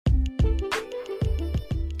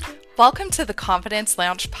Welcome to the Confidence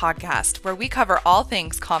Lounge podcast, where we cover all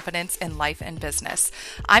things confidence in life and business.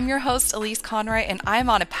 I'm your host, Elise Conroy, and I am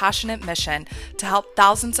on a passionate mission to help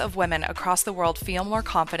thousands of women across the world feel more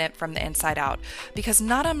confident from the inside out. Because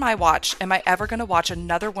not on my watch am I ever going to watch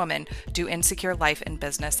another woman do insecure life and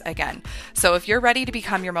business again. So if you're ready to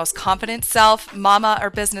become your most confident self, mama, or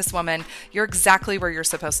businesswoman, you're exactly where you're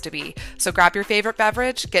supposed to be. So grab your favorite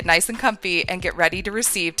beverage, get nice and comfy, and get ready to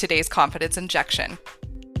receive today's confidence injection.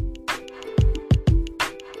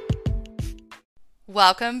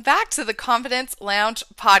 Welcome back to the Confidence Lounge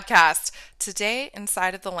podcast. Today,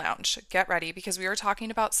 inside of the lounge, get ready because we are talking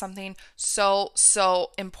about something so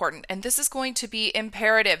important. And this is going to be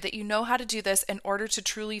imperative that you know how to do this in order to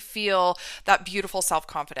truly feel that beautiful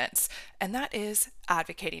self-confidence. And that is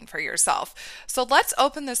advocating for yourself. So let's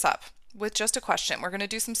open this up with just a question. We're going to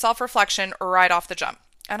do some self-reflection right off the jump.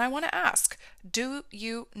 And I want to ask, do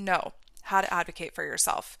you know how to advocate for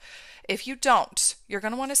yourself? If you don't, you're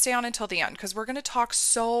going to want to stay on until the end because we're going to talk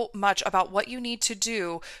so much about what you need to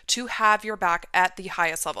do to have your back at the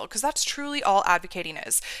highest level, because that's truly all advocating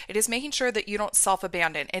is. It is making sure that you don't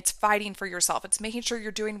self-abandon. It's fighting for yourself. It's making sure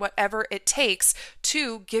you're doing whatever it takes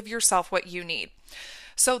to give yourself what you need.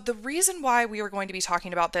 So the reason why we are going to be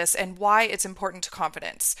talking about this and why it's important to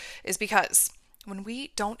confidence is because when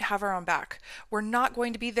we don't have our own back, we're not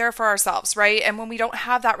going to be there for ourselves, right? And when we don't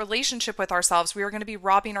have that relationship with ourselves, we are going to be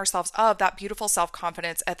robbing ourselves of that beautiful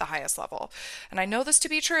self-confidence at the highest level. And I know this to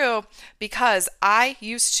be true because I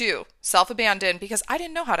used to self-abandon because I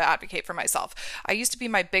didn't know how to advocate for myself. I used to be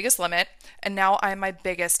my biggest limit, and now I'm my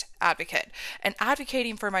biggest advocate. And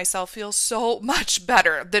advocating for myself feels so much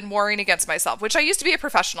better than warring against myself, which I used to be a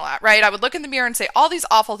professional at, right? I would look in the mirror and say all these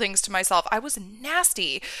awful things to myself. I was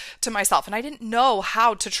nasty to myself, and I didn't know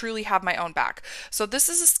how to truly have my own back. So this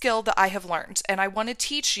is a skill that I have learned, and I want to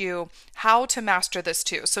teach you how to master this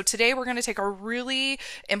too. So today we're going to take a really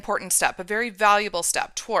important step, a very valuable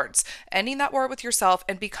step towards ending that war with yourself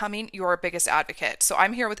and becoming your biggest advocate. So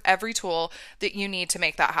I'm here with every tool that you need to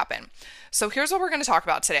make that happen. So here's what we're going to talk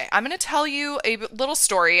about today. I'm going to tell you a little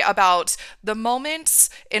story about the moments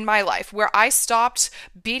in my life where I stopped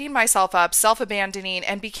beating myself up, self-abandoning,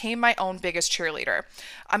 and became my own biggest cheerleader.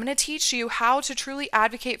 I'm going to teach you how to truly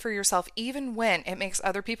advocate for yourself even when it makes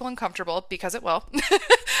other people uncomfortable, because it will.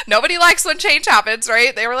 Nobody likes when change happens,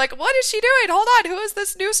 right? They were like, what is she doing? Hold on. Who is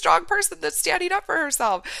this new strong person that's standing up for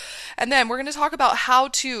herself? And then we're going to talk about how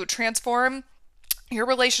to transform your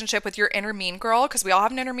relationship with your inner mean girl, because we all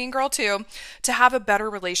have an inner mean girl too, to have a better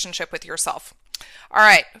relationship with yourself. All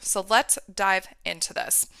right, so let's dive into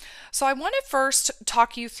this. So I want to first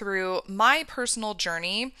talk you through my personal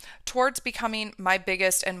journey towards becoming my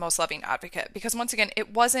biggest and most loving advocate, because once again,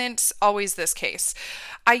 it wasn't always this case.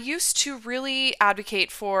 I used to really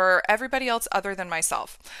advocate for everybody else other than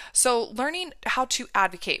myself. So learning how to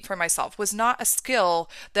advocate for myself was not a skill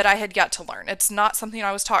that I had yet to learn. It's not something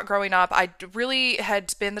I was taught growing up. I really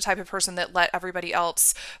had been the type of person that let everybody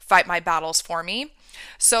else fight my battles for me.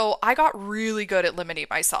 So I got really good at limiting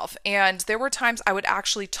myself, and there were times I would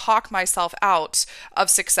actually talk myself out of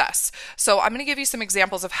success. So I'm going to give you some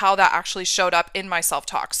examples of how that actually showed up in my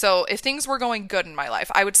self-talk. So if things were going good in my life,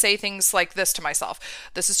 I would say things like this to myself: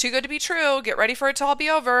 this is too good to be true, get ready for it to all be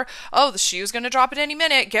over. Oh, the shoe's going to drop at any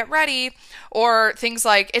minute, get ready. Or things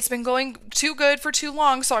like, it's been going too good for too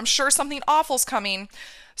long, so I'm sure something awful's coming.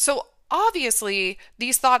 So obviously,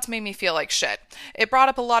 these thoughts made me feel like shit. It brought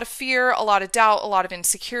up a lot of fear, a lot of doubt, a lot of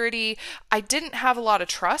insecurity. I didn't have a lot of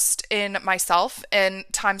trust in myself in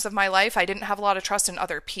times of my life. I didn't have a lot of trust in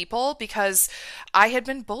other people because I had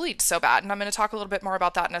been bullied so bad. And I'm going to talk a little bit more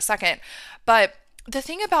about that in a second. But the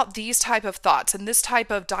thing about these type of thoughts and this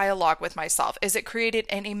type of dialogue with myself is it created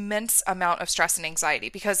an immense amount of stress and anxiety,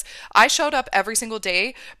 because I showed up every single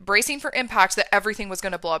day bracing for impact that everything was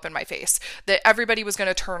going to blow up in my face, that everybody was going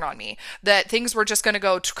to turn on me, that things were just going to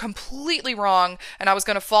go completely wrong and I was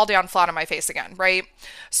going to fall down flat on my face again, right?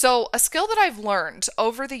 So a skill that I've learned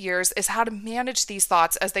over the years is how to manage these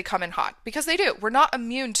thoughts as they come in hot, because they do. We're not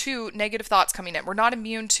immune to negative thoughts coming in. We're not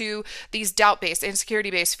immune to these doubt-based,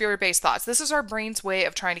 insecurity-based, fear-based thoughts. This is our brain's way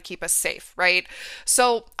of trying to keep us safe, right?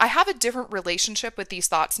 So I have a different relationship with these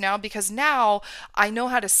thoughts now, because now I know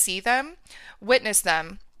how to see them, witness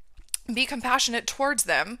them, be compassionate towards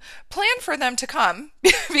them, plan for them to come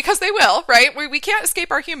because they will, right? We can't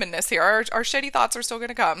escape our humanness here. Our shitty thoughts are still going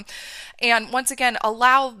to come. And once again,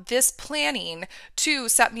 allow this planning to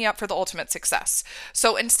set me up for the ultimate success.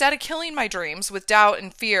 So instead of killing my dreams with doubt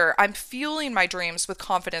and fear, I'm fueling my dreams with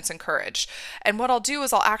confidence and courage. And what I'll do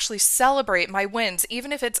is I'll actually celebrate my wins,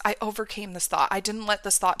 even if it's I overcame this thought. I didn't let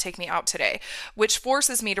this thought take me out today, which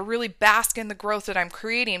forces me to really bask in the growth that I'm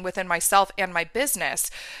creating within myself and my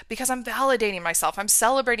business, because I'm validating myself. I'm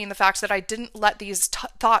celebrating the fact that I didn't let these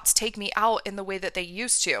thoughts take me out in the way that they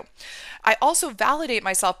used to. I also validate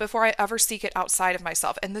myself before I ever seek it outside of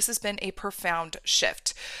myself. And this has been a profound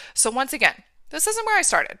shift. So once again, this isn't where I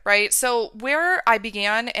started, right? So where I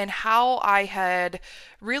began and how I had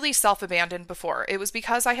really self-abandoned before, it was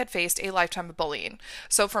because I had faced a lifetime of bullying.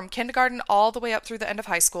 So from kindergarten all the way up through the end of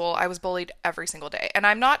high school, I was bullied every single day. And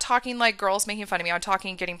I'm not talking like girls making fun of me. I'm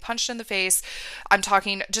talking getting punched in the face. I'm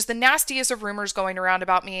talking just the nastiest of rumors going around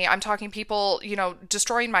about me. I'm talking people,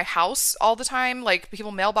 destroying my house all the time, like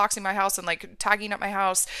people mailboxing my house and like tagging up my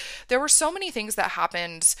house. There were so many things that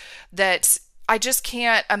happened that I just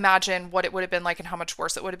can't imagine what it would have been like and how much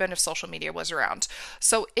worse it would have been if social media was around.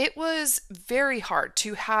 So it was very hard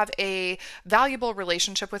to have a valuable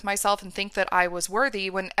relationship with myself and think that I was worthy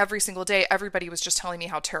when every single day everybody was just telling me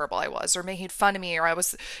how terrible I was or making fun of me, or I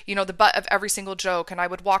was, the butt of every single joke, and I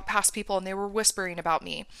would walk past people and they were whispering about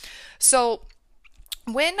me. So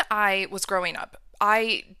when I was growing up,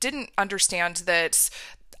 I didn't understand that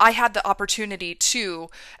I had the opportunity to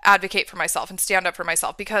advocate for myself and stand up for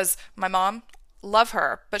myself, because my mom, love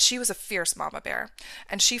her, but she was a fierce mama bear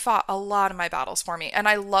and she fought a lot of my battles for me. And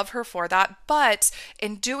I love her for that. But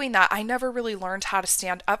in doing that, I never really learned how to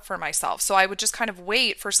stand up for myself. So I would just kind of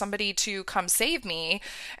wait for somebody to come save me.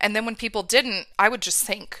 And then when people didn't, I would just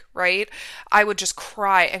sink, right? I would just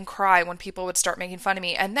cry and cry when people would start making fun of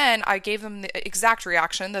me. And then I gave them the exact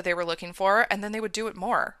reaction that they were looking for, and then they would do it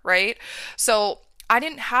more, right? So I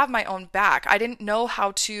didn't have my own back. I didn't know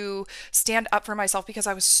how to stand up for myself because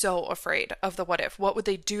I was so afraid of the what if. What would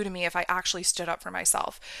they do to me if I actually stood up for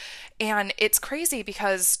myself? And it's crazy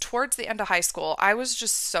because towards the end of high school, I was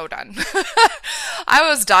just so done. I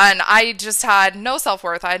was done. I just had no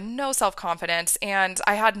self-worth. I had no self-confidence, and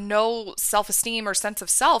I had no self-esteem or sense of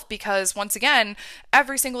self because, once again,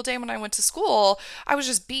 every single day when I went to school, I was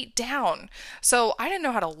just beat down. So I didn't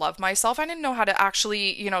know how to love myself. I didn't know how to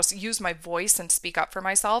actually, use my voice and speak up for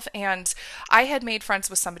myself. And I had made friends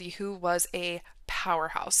with somebody who was a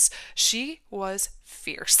powerhouse. She was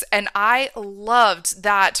fierce. And I loved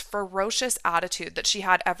that ferocious attitude that she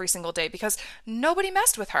had every single day because nobody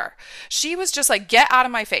messed with her. She was just like, get out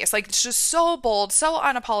of my face. Like, just so bold, so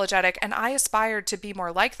unapologetic. And I aspired to be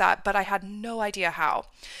more like that, but I had no idea how.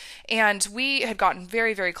 And we had gotten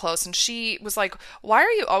very, very close. And she was like, why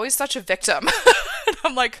are you always such a victim? And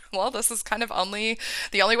I'm like, well, this is kind of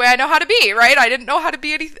the only way I know how to be, right? I didn't know how to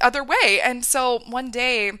be any other way. And so one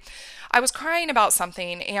day I was crying about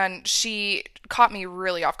something and she caught me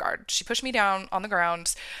really off guard. She pushed me down on the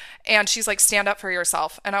ground and she's like, stand up for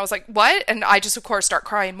yourself. And I was like, what? And I just, of course, start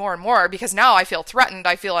crying more and more because now I feel threatened.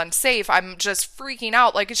 I feel unsafe. I'm just freaking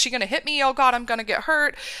out. Like, is she going to hit me? Oh God, I'm going to get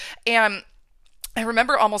hurt. And I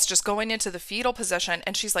remember almost just going into the fetal position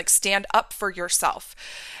and she's like, stand up for yourself.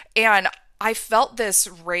 And I felt this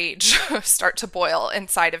rage start to boil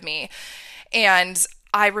inside of me. And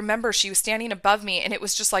I remember she was standing above me and it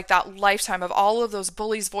was just like that lifetime of all of those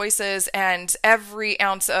bullies' voices and every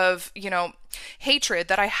ounce of, hatred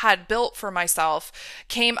that I had built for myself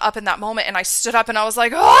came up in that moment. And I stood up and I was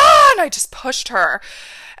like, oh, and I just pushed her.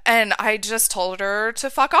 And I just told her to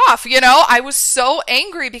fuck off. I was so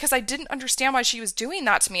angry because I didn't understand why she was doing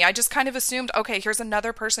that to me. I just kind of assumed, okay, here's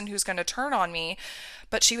another person who's going to turn on me.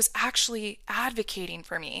 But she was actually advocating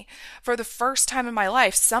for me. For the first time in my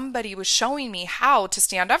life, somebody was showing me how to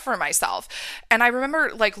stand up for myself. And I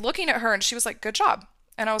remember like looking at her and she was like, good job.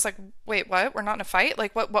 And I was like, wait, what? We're not in a fight?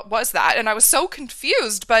 Like, what was that? And I was so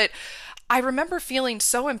confused, but I remember feeling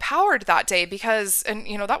so empowered that day because, and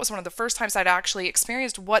that was one of the first times I'd actually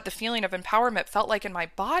experienced what the feeling of empowerment felt like in my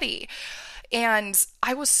body. And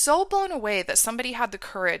I was so blown away that somebody had the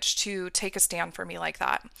courage to take a stand for me like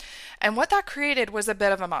that. And what that created was a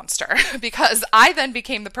bit of a monster because I then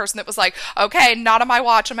became the person that was like, okay, not on my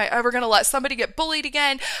watch. Am I ever going to let somebody get bullied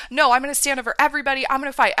again? No, I'm going to stand up for everybody. I'm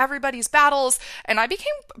going to fight everybody's battles. And I became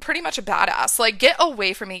pretty much a badass. Like, get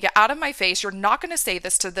away from me. Get out of my face. You're not going to say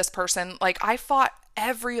this to this person. Like, I fought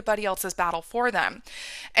everybody else's battle for them.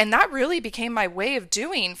 And that really became my way of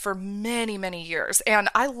doing for many, many years. And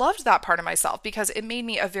I loved that part of myself because it made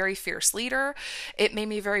me a very fierce leader. It made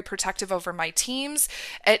me very protective over my teams.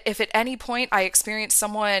 If at any point I experienced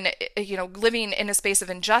someone, living in a space of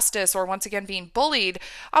injustice or once again being bullied,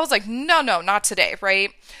 I was like, no, not today,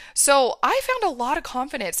 right? So I found a lot of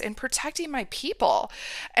confidence in protecting my people.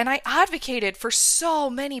 And I advocated for so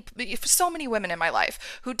many women in my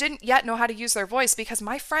life who didn't yet know how to use their voice because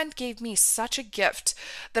my friend gave me such a gift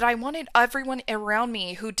that I wanted everyone around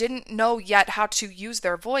me who didn't know yet how to use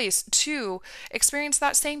their voice to experience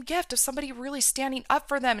that same gift of somebody really standing up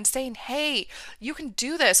for them and saying, hey, you can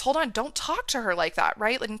do this. Hold on, don't talk to her like that,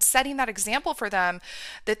 right? And setting that example for them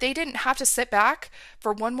that they didn't have to sit back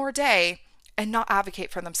for one more day and not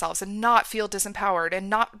advocate for themselves and not feel disempowered and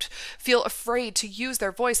not feel afraid to use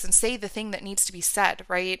their voice and say the thing that needs to be said,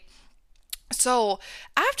 right? So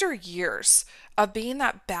after years of being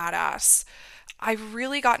that badass, I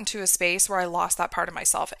really got into a space where I lost that part of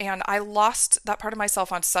myself. And I lost that part of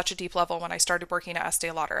myself on such a deep level when I started working at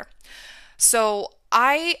Estee Lauder. So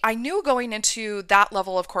I knew going into that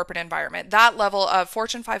level of corporate environment, that level of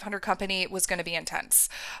Fortune 500 company was going to be intense,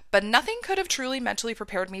 but nothing could have truly mentally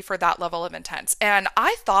prepared me for that level of intense. And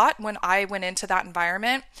I thought when I went into that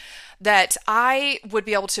environment that I would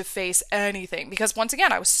be able to face anything because once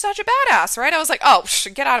again, I was such a badass, right? I was like, oh,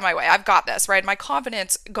 get out of my way. I've got this, right? My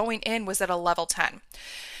confidence going in was at a level 10.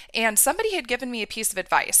 And somebody had given me a piece of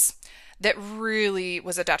advice that really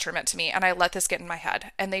was a detriment to me. And I let this get in my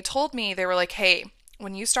head. And they told me, they were like, hey,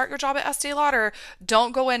 when you start your job at Estee Lauder,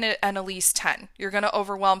 don't go in at an Elise 10. You're going to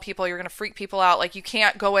overwhelm people. You're going to freak people out. Like you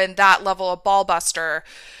can't go in that level of ball buster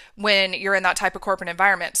when you're in that type of corporate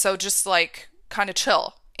environment. So just like kind of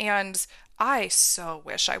chill. And I so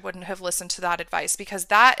wish I wouldn't have listened to that advice because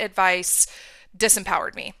that advice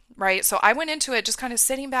disempowered me, right? So I went into it just kind of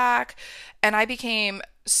sitting back and I became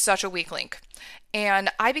such a weak link. And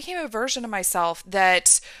I became a version of myself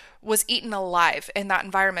that was eaten alive in that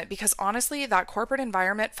environment because honestly, that corporate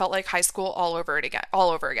environment felt like high school all over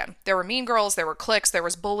again. There were mean girls, there were cliques, there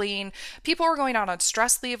was bullying. People were going out on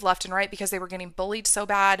stress leave left and right because they were getting bullied so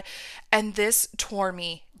bad. And this tore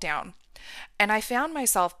me down. And I found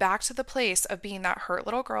myself back to the place of being that hurt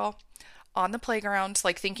little girl on the playground,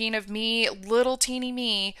 like thinking of me, little teeny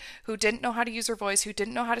me, who didn't know how to use her voice, who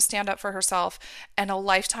didn't know how to stand up for herself. And a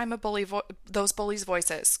lifetime of those bullies'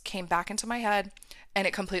 voices came back into my head and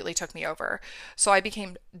it completely took me over. So I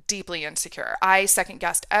became deeply insecure. I second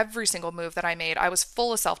guessed every single move that I made. I was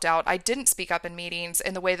full of self-doubt. I didn't speak up in meetings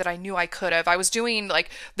in the way that I knew I could have. I was doing like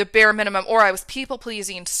the bare minimum, or I was people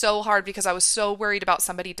pleasing so hard because I was so worried about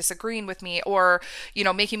somebody disagreeing with me or,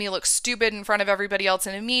 making me look stupid in front of everybody else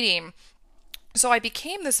in a meeting. So I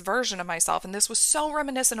became this version of myself, and this was so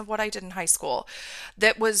reminiscent of what I did in high school,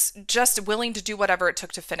 that was just willing to do whatever it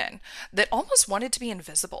took to fit in, that almost wanted to be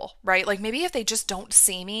invisible, right? Like maybe if they just don't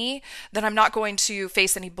see me, then I'm not going to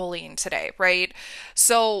face any bullying today, right?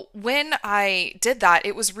 So when I did that,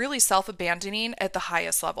 it was really self-abandoning at the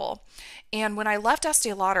highest level. And when I left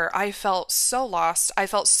Estee Lauder, I felt so lost. I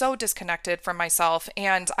felt so disconnected from myself,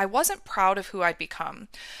 and I wasn't proud of who I'd become.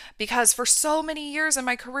 Because for so many years in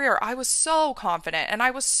my career, I was so confident and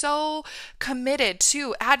I was so committed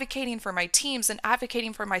to advocating for my teams and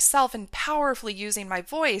advocating for myself and powerfully using my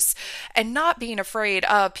voice and not being afraid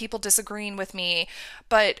of people disagreeing with me.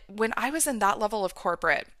 But when I was in that level of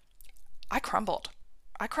corporate, I crumbled.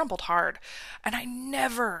 I crumbled hard. And I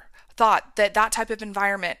never thought that that type of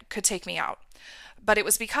environment could take me out. But it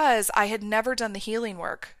was because I had never done the healing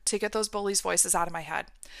work to get those bullies' voices out of my head.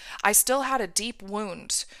 I still had a deep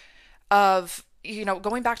wound of,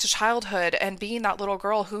 going back to childhood and being that little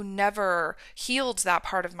girl who never healed that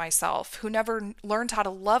part of myself, who never learned how to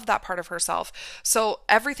love that part of herself. So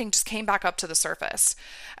everything just came back up to the surface.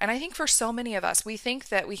 And I think for so many of us, we think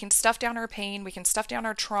that we can stuff down our pain, we can stuff down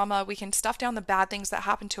our trauma, we can stuff down the bad things that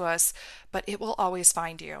happen to us, but it will always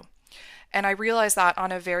find you. And I realized that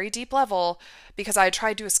on a very deep level because I had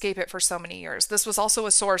tried to escape it for so many years. This was also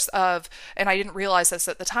a source of, and I didn't realize this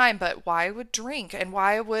at the time, but why I would drink and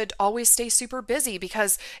why I would always stay super busy,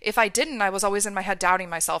 because if I didn't, I was always in my head doubting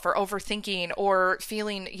myself or overthinking or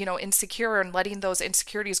feeling, insecure and letting those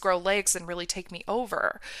insecurities grow legs and really take me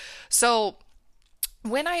over. So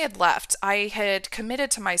when I had left, I had committed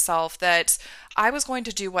to myself that I was going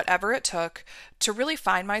to do whatever it took to really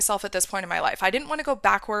find myself at this point in my life. I didn't want to go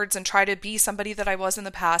backwards and try to be somebody that I was in the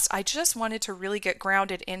past. I just wanted to really get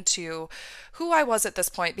grounded into who I was at this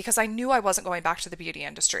point because I knew I wasn't going back to the beauty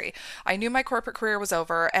industry. I knew my corporate career was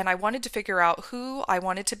over and I wanted to figure out who I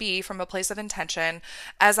wanted to be from a place of intention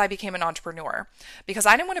as I became an entrepreneur because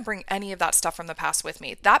I didn't want to bring any of that stuff from the past with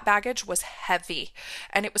me. That baggage was heavy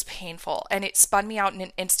and it was painful and it spun me out in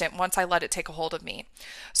an instant once I let it take a hold of me.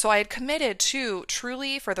 So I had committed to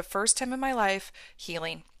truly, for the first time in my life,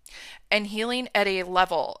 healing. And healing at a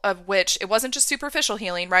level of which it wasn't just superficial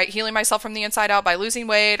healing, right? Healing myself from the inside out by losing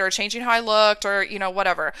weight or changing how I looked or,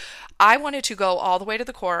 whatever. I wanted to go all the way to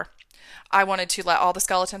the core. I wanted to let all the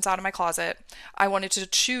skeletons out of my closet. I wanted to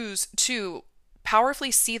choose to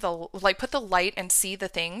powerfully put the light and see the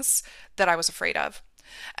things that I was afraid of.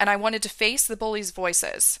 And I wanted to face the bullies'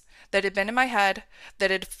 voices that had been in my head,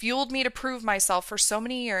 that had fueled me to prove myself for so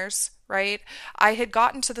many years, right? I had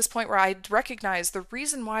gotten to this point where I recognized the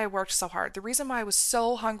reason why I worked so hard, the reason why I was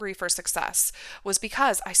so hungry for success was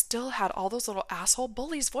because I still had all those little asshole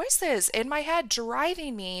bullies' voices in my head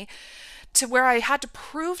driving me to where I had to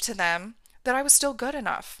prove to them that I was still good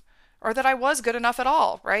enough or that I was good enough at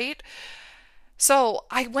all, right? So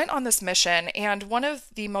I went on this mission, and one of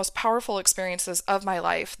the most powerful experiences of my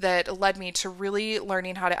life that led me to really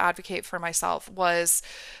learning how to advocate for myself was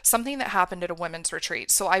something that happened at a women's retreat.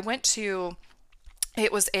 So I went to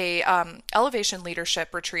it was a elevation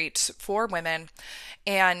leadership retreat for women,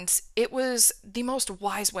 and it was the most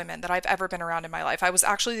wise women that I've ever been around in my life. I was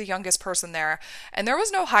actually the youngest person there, and there was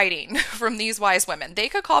no hiding from these wise women. They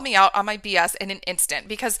could call me out on my BS in an instant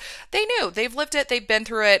because they knew they've lived it, they've been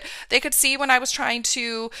through it. They could see when I was trying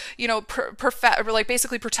to,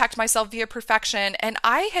 basically protect myself via perfection, and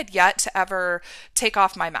I had yet to ever take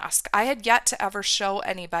off my mask. I had yet to ever show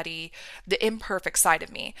anybody the imperfect side of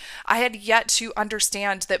me. I had yet to understand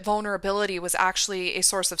that vulnerability was actually a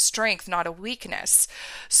source of strength, not a weakness.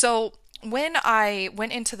 So when I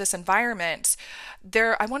went into this environment,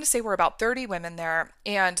 I want to say we're about 30 women there,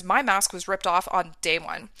 and my mask was ripped off on day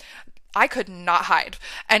one. I could not hide.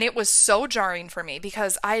 And it was so jarring for me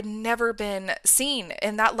because I had never been seen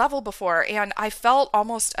in that level before. And I felt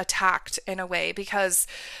almost attacked in a way because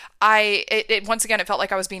once again, it felt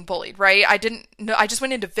like I was being bullied, right? I didn't know, I just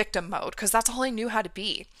went into victim mode because that's all I knew how to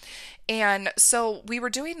be. And so we were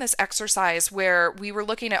doing this exercise where we were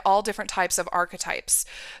looking at all different types of archetypes.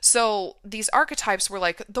 So these archetypes were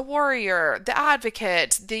like the warrior, the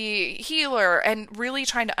advocate, the healer, and really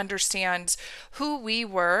trying to understand who we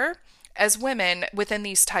were as women within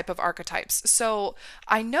these type of archetypes. So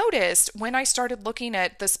I noticed when I started looking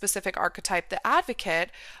at the specific archetype, the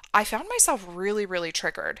advocate, I found myself really, really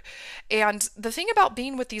triggered. And the thing about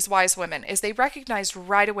being with these wise women is they recognized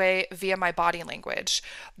right away via my body language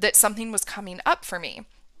that something was coming up for me.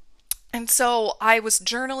 And so I was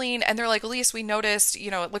journaling and they're like, Elise, we noticed,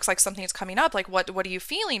 it looks like something's coming up. Like, what are you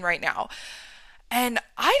feeling right now? And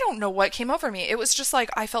I don't know what came over me. It was just like,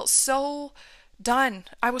 I felt so done.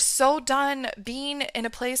 I was so done being in a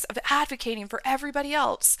place of advocating for everybody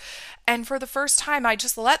else. And for the first time, I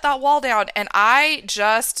just let that wall down and I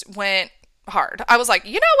just went hard. I was like,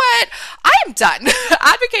 you know what? I'm done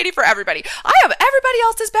advocating for everybody. I have everybody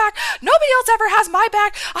else's back. Nobody else ever has my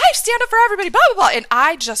back. I stand up for everybody, blah, blah, blah. And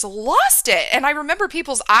I just lost it. And I remember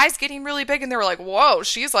people's eyes getting really big and they were like, whoa,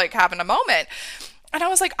 she's like having a moment. And I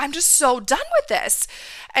was like, I'm just so done with this.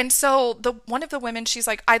 And so one of the women, she's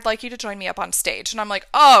like, I'd like you to join me up on stage. And I'm like,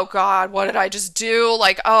 oh God, what did I just do?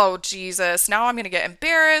 Like, oh Jesus, now I'm going to get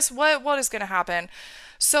embarrassed. What is going to happen?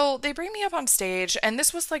 So they bring me up on stage, and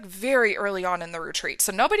this was like very early on in the retreat.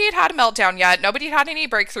 So nobody had a meltdown yet. Nobody had any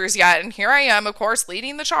breakthroughs yet. And here I am, of course,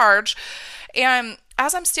 leading the charge. And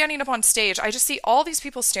as I'm standing up on stage, I just see all these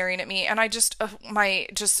people staring at me, and I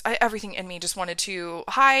everything in me just wanted to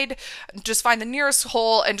hide, just find the nearest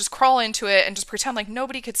hole and just crawl into it and just pretend like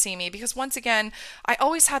nobody could see me. Because once again, I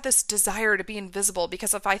always had this desire to be invisible,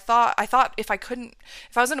 because if I thought if I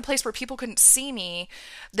was in a place where people couldn't see me,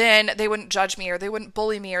 then they wouldn't judge me or they wouldn't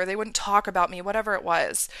bully me or they wouldn't talk about me, whatever it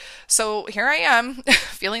was. So here I am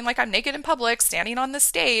feeling like I'm naked in public, standing on this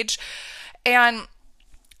stage, and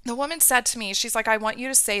the woman said to me, she's like, I want you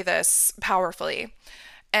to say this powerfully.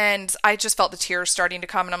 And I just felt the tears starting to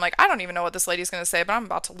come. And I'm like, I don't even know what this lady's going to say, but I'm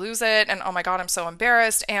about to lose it. And oh my God, I'm so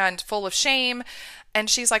embarrassed and full of shame. And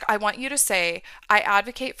she's like, I want you to say, I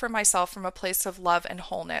advocate for myself from a place of love and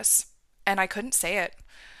wholeness. And I couldn't say it.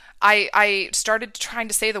 I started trying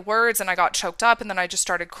to say the words and I got choked up, and then I just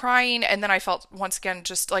started crying. And then I felt once again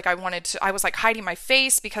just like I was like hiding my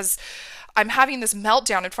face because I'm having this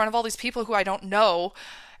meltdown in front of all these people who I don't know.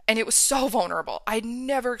 And it was so vulnerable. I'd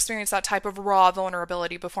never experienced that type of raw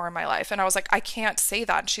vulnerability before in my life. And I was like, I can't say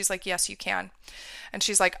that. And she's like, yes, you can. And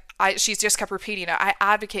she's like, she's just kept repeating it. I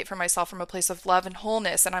advocate for myself from a place of love and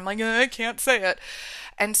wholeness. And I'm like, I can't say it.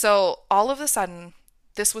 And so all of a sudden,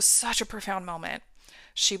 this was such a profound moment.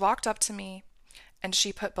 She walked up to me and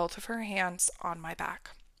she put both of her hands on my back.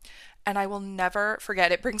 And I will never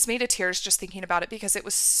forget. It brings me to tears just thinking about it because it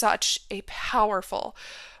was such a powerful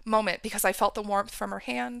moment, because I felt the warmth from her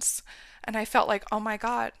hands and I felt like, oh my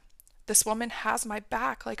God, this woman has my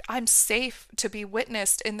back. Like, I'm safe to be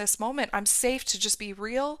witnessed in this moment. I'm safe to just be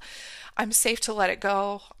real. I'm safe to let it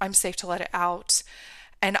go. I'm safe to let it out.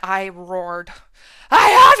 And I roared,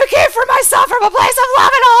 I advocate for myself from a place of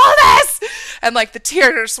love and wholeness. And like the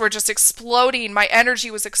tears were just exploding. My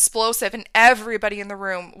energy was explosive and everybody in the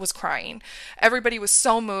room was crying. Everybody was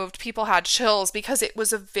so moved. People had chills because it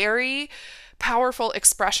was a very powerful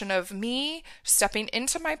expression of me stepping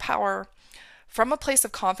into my power from a place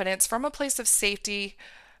of confidence, from a place of safety.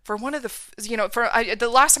 For one of the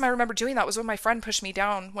last time I remember doing that was when my friend pushed me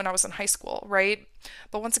down when I was in high school, right?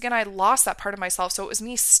 But once again, I lost that part of myself. So it was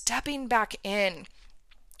me stepping back in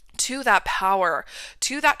to that power,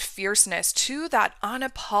 to that fierceness, to that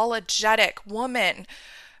unapologetic woman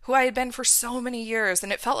who I had been for so many years.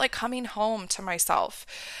 And it felt like coming home to myself.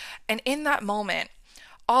 And in that moment,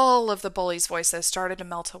 all of the bullies' voices started to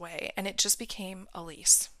melt away, and it just became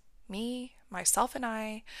Elise. Me, myself, and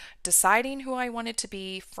I, deciding who I wanted to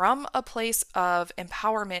be from a place of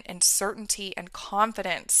empowerment and certainty and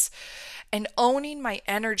confidence, and owning my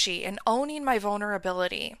energy and owning my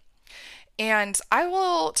vulnerability. And I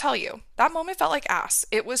will tell you, that moment felt like ass.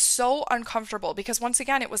 It was so uncomfortable because once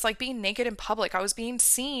again, it was like being naked in public. I was being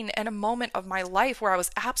seen in a moment of my life where I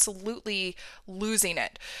was absolutely losing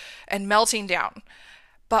it and melting down.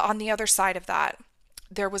 But on the other side of that,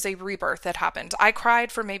 there was a rebirth that happened. I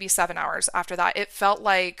cried for maybe 7 hours after that. It felt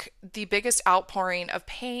like the biggest outpouring of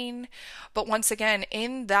pain. But once again,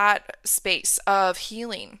 in that space of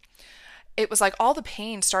healing, it was like all the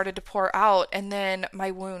pain started to pour out, and then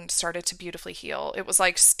my wound started to beautifully heal. It was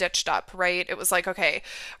like stitched up, right? It was like, okay,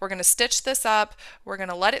 we're going to stitch this up. We're going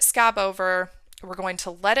to let it scab over. We're going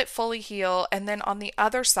to let it fully heal. And then on the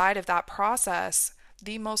other side of that process,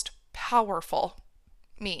 the most powerful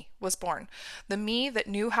me was born. The me that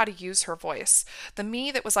knew how to use her voice. The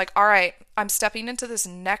me that was like, all right, I'm stepping into this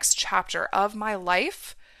next chapter of my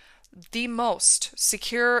life, the most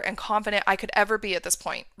secure and confident I could ever be at this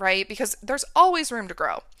point, right? Because there's always room to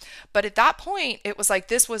grow. But at that point, it was like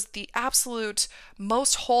this was the absolute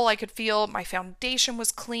most whole I could feel. My foundation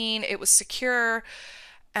was clean. It was secure.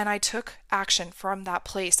 And I took action from that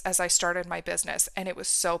place as I started my business. And it was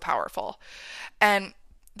so powerful. And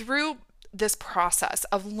through this process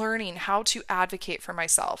of learning how to advocate for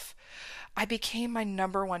myself, I became my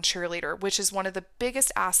number one cheerleader, which is one of the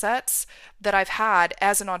biggest assets that I've had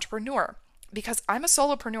as an entrepreneur, because I'm a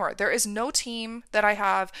solopreneur. There is no team that I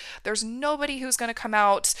have. There's nobody who's going to come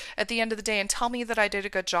out at the end of the day and tell me that I did a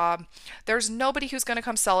good job. There's nobody who's going to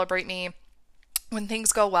come celebrate me when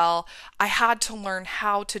things go well. I had to learn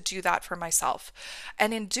how to do that for myself.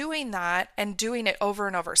 And in doing that and doing it over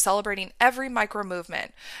and over, celebrating every micro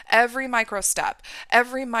movement, every micro step,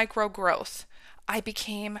 every micro growth, I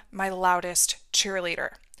became my loudest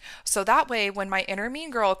cheerleader. So that way, when my inner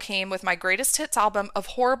mean girl came with my greatest hits album of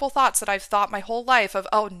horrible thoughts that I've thought my whole life of,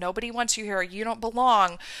 oh, nobody wants you here, you don't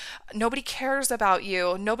belong, nobody cares about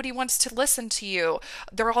you, nobody wants to listen to you,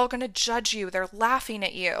 they're all going to judge you, they're laughing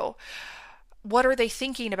at you. What are they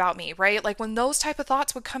thinking about me, right? Like when those type of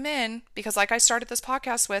thoughts would come in, because like I started this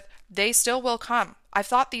podcast with, they still will come. I've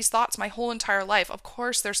thought these thoughts my whole entire life. Of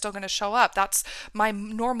course, they're still going to show up. That's my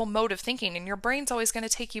normal mode of thinking. And your brain's always going to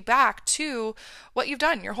take you back to what you've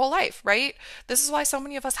done your whole life, right? This is why so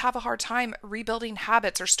many of us have a hard time rebuilding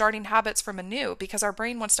habits or starting habits from anew, because our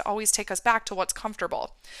brain wants to always take us back to what's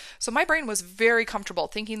comfortable. So my brain was very comfortable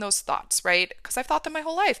thinking those thoughts, right? Because I've thought them my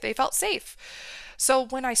whole life. They felt safe. So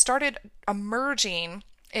when I started emerging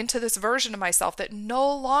into this version of myself that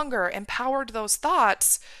no longer empowered those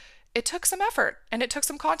thoughts, it took some effort and it took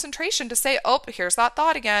some concentration to say, oh, here's that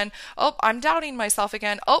thought again. Oh, I'm doubting myself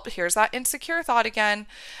again. Oh, here's that insecure thought again.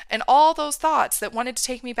 And all those thoughts that wanted to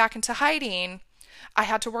take me back into hiding, I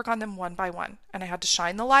had to work on them one by one. And I had to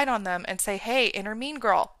shine the light on them and say, hey, inner mean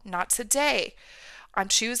girl, not today. I'm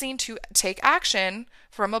choosing to take action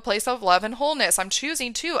from a place of love and wholeness. I'm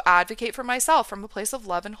choosing to advocate for myself from a place of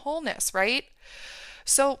love and wholeness, right?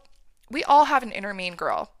 So we all have an inner mean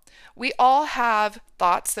girl. We all have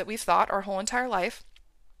thoughts that we've thought our whole entire life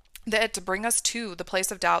that bring us to the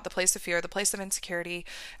place of doubt, the place of fear, the place of insecurity.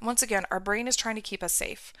 And once again, our brain is trying to keep us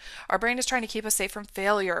safe. Our brain is trying to keep us safe from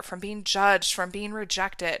failure, from being judged, from being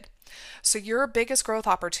rejected. So your biggest growth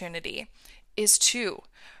opportunity is to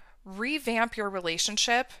revamp your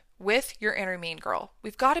relationship with your inner mean girl.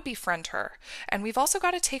 We've got to befriend her. And we've also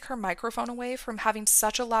got to take her microphone away from having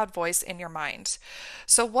such a loud voice in your mind.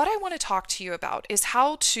 So, what I want to talk to you about is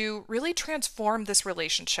how to really transform this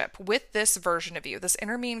relationship with this version of you, this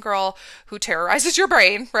inner mean girl who terrorizes your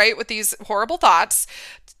brain, right, with these horrible thoughts.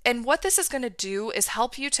 And what this is going to do is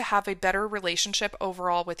help you to have a better relationship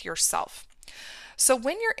overall with yourself. So,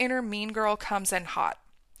 when your inner mean girl comes in hot,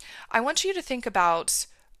 I want you to think about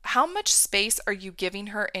how much space are you giving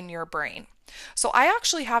her in your brain? So I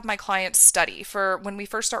actually have my clients study for when we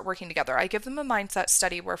first start working together. I give them a mindset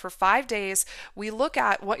study where for 5 days we look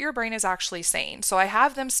at what your brain is actually saying. So I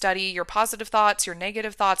have them study your positive thoughts, your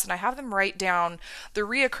negative thoughts, and I have them write down the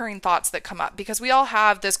reoccurring thoughts that come up because we all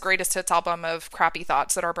have this greatest hits album of crappy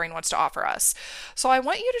thoughts that our brain wants to offer us. So I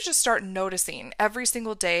want you to just start noticing every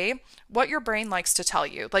single day what your brain likes to tell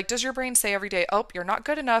you. Like, does your brain say every day, oh, you're not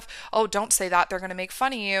good enough. Oh, don't say that. They're going to make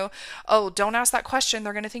fun of you. Oh, don't ask that question.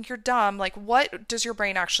 They're going to think you're dumb. Like, what does your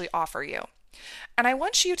brain actually offer you? And I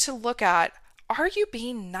want you to look at, are you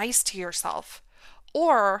being nice to yourself?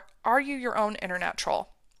 Or are you your own internet troll?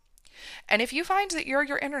 And if you find that you're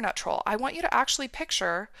your internet troll, I want you to actually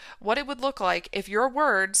picture what it would look like if your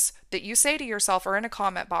words that you say to yourself are in a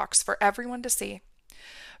comment box for everyone to see,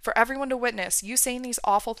 for everyone to witness, you saying these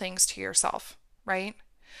awful things to yourself, right?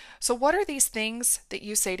 So what are these things that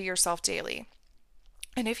you say to yourself daily?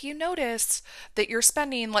 And if you notice that you're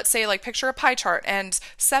spending, let's say, like picture a pie chart and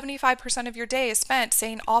 75% of your day is spent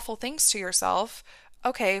saying awful things to yourself,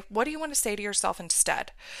 okay, what do you want to say to yourself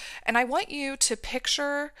instead? And I want you to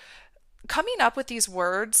picture coming up with these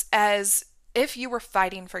words as if you were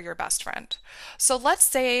fighting for your best friend. So let's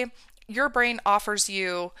say your brain offers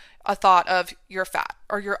you a thought of you're fat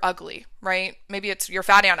or you're ugly, right? Maybe it's you're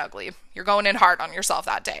fat and ugly. You're going in hard on yourself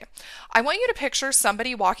that day. I want you to picture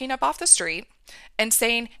somebody walking up off the street and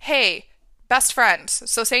saying, hey, best friend.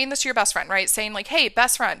 So saying this to your best friend, right? Saying like, hey,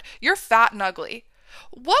 best friend, you're fat and ugly.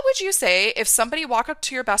 What would you say if somebody walked up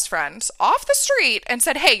to your best friend off the street and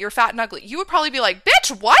said, hey, you're fat and ugly? You would probably be like,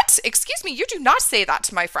 bitch, what? Excuse me, you do not say that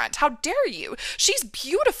to my friend. How dare you? She's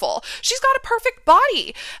beautiful. She's got a perfect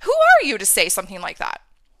body. Who are you to say something like that?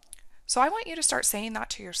 So I want you to start saying that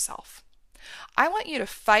to yourself. I want you to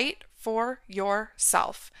fight for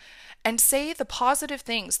yourself and say the positive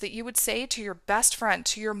things that you would say to your best friend,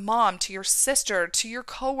 to your mom, to your sister, to your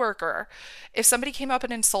coworker, if somebody came up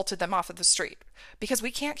and insulted them off of the street. Because we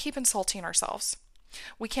can't keep insulting ourselves.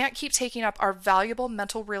 We can't keep taking up our valuable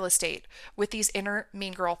mental real estate with these inner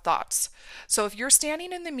mean girl thoughts. So if you're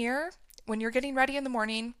standing in the mirror when you're getting ready in the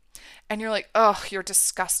morning and you're like, oh, you're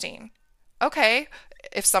disgusting. Okay,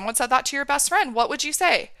 if someone said that to your best friend, what would you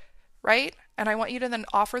say? Right? And I want you to then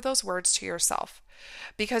offer those words to yourself.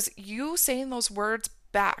 Because you saying those words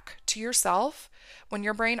back to yourself when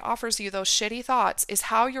your brain offers you those shitty thoughts is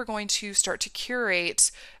how you're going to start to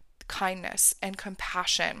curate kindness and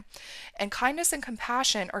compassion. And kindness and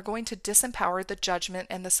compassion are going to disempower the judgment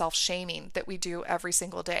and the self-shaming that we do every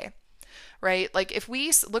single day. Right? Like if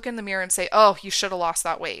we look in the mirror and say, oh, you should have lost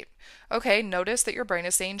that weight. Okay, notice that your brain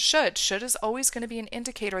is saying should. Should is always going to be an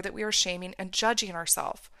indicator that we are shaming and judging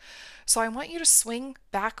ourselves. So I want you to swing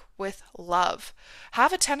back with love.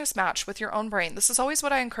 Have a tennis match with your own brain. This is always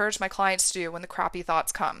what I encourage my clients to do when the crappy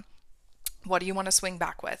thoughts come. What do you want to swing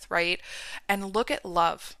back with, right? And look at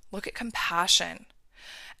love, look at compassion,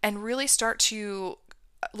 and really start to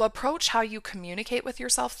approach how you communicate with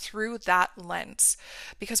yourself through that lens.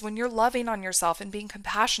 Because when you're loving on yourself and being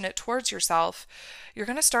compassionate towards yourself, you're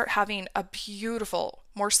going to start having a beautiful,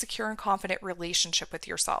 more secure and confident relationship with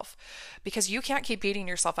yourself. Because you can't keep beating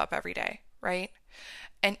yourself up every day, right?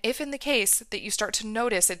 And if in the case that you start to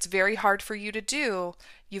notice it's very hard for you to do,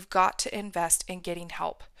 you've got to invest in getting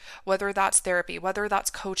help, whether that's therapy, whether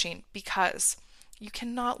that's coaching, because you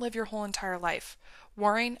cannot live your whole entire life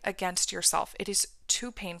warring against yourself. It is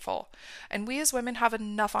too painful. And we as women have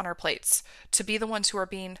enough on our plates to be the ones who are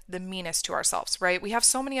being the meanest to ourselves, right? We have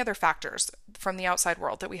so many other factors from the outside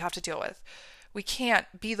world that we have to deal with. We can't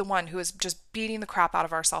be the one who is just beating the crap out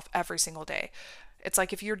of ourselves every single day. It's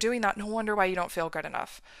like if you're doing that, no wonder why you don't feel good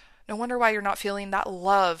enough. No wonder why you're not feeling that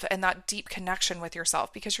love and that deep connection with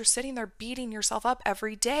yourself, because you're sitting there beating yourself up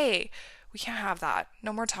every day. We can't have that.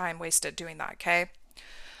 No more time wasted doing that, okay?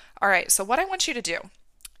 All right, so what I want you to do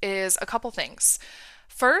is a couple things.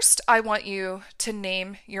 First, I want you to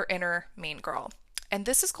name your inner mean girl. And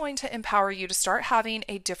this is going to empower you to start having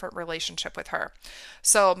a different relationship with her.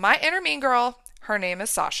 So my inner mean girl, her name is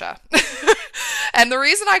Sasha. And the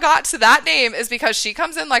reason I got to that name is because she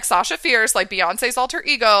comes in like Sasha Fierce, like Beyonce's alter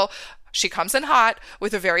ego. She comes in hot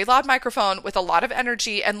with a very loud microphone with a lot of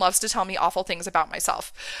energy and loves to tell me awful things about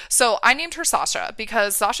myself. So I named her Sasha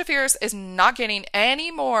because Sasha Fierce is not getting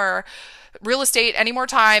any more real estate, any more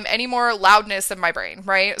time, any more loudness in my brain,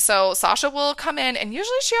 right? So Sasha will come in, and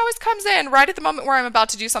usually she always comes in right at the moment where I'm about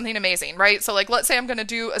to do something amazing, right? So like, let's say I'm going to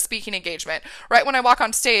do a speaking engagement. Right when I walk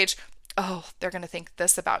on stage, oh, they're going to think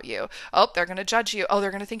this about you. Oh, they're going to judge you. Oh,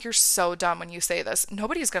 they're going to think you're so dumb when you say this.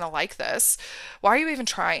 Nobody's going to like this. Why are you even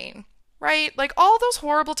trying? Right? Like all those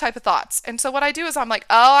horrible type of thoughts. And so what I do is I'm like,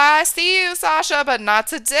 oh, I see you, Sasha, but not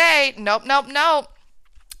today. Nope, nope, nope.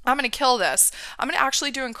 I'm going to kill this. I'm going to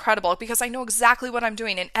actually do incredible because I know exactly what I'm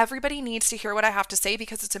doing, and everybody needs to hear what I have to say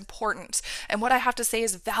because it's important and what I have to say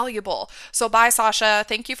is valuable. So bye, Sasha.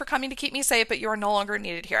 Thank you for coming to keep me safe, but you are no longer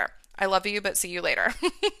needed here. I love you, but see you later.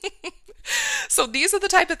 So these are the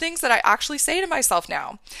type of things that I actually say to myself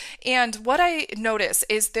now. And what I notice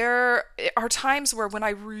is there are times where when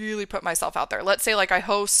I really put myself out there, let's say like I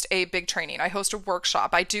host a big training, I host a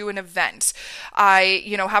workshop, I do an event, I,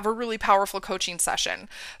 have a really powerful coaching session.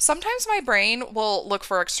 Sometimes my brain will look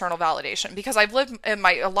for external validation because I've lived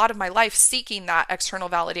a lot of my life seeking that external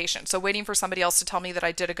validation. So waiting for somebody else to tell me that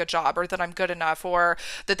I did a good job or that I'm good enough or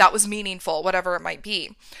that was meaningful, whatever it might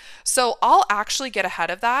be. So I'll actually get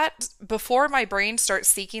ahead of that before my brain starts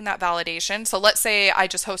seeking that validation. So let's say I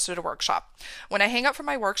just hosted a workshop. When I hang up from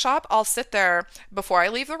my workshop, I'll sit there before I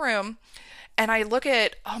leave the room and I look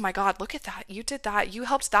at, oh my God, look at that. You did that. You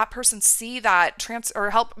helped that person see that or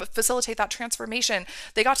help facilitate that transformation.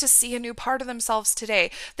 They got to see a new part of themselves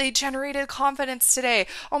today. They generated confidence today.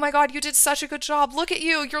 Oh my God, you did such a good job. Look at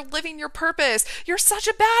you. You're living your purpose. You're such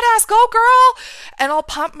a badass. Go girl. And I'll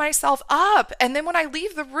pump myself up. And then when I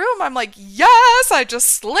leave the room, I'm like, yes, I just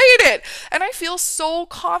slayed it. And I feel so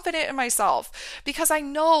confident in myself because I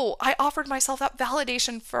know I offered myself that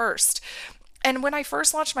validation first. And when I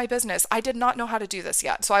first launched my business, I did not know how to do this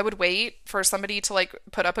yet. So I would wait for somebody to like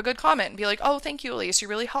put up a good comment and be like, oh, thank you, Elise. You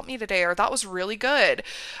really helped me today. Or that was really good.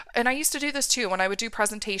 And I used to do this too when I would do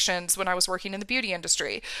presentations when I was working in the beauty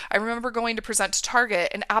industry. I remember going to present to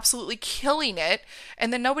Target and absolutely killing it.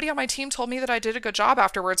 And then nobody on my team told me that I did a good job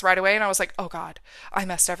afterwards right away. And I was like, oh God, I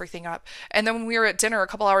messed everything up. And then when we were at dinner a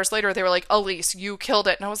couple hours later, they were like, Elise, you killed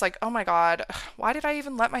it. And I was like, oh my God, why did I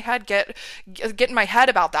even let my head get in my head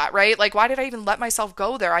about that, right? Like, why did I even let myself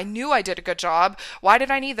go there? I knew I did a good job. Why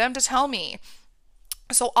did I need them to tell me?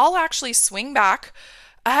 So I'll actually swing back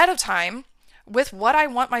ahead of time with what I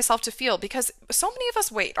want myself to feel because so many of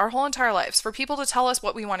us wait our whole entire lives for people to tell us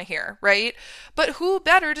what we want to hear, right? But who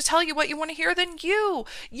better to tell you what you want to hear than you?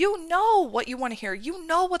 You know what you want to hear. You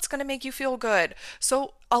know what's going to make you feel good.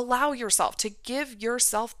 So allow yourself to give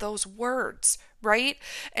yourself those words, right?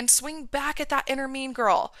 And swing back at that inner mean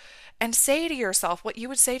girl and say to yourself what you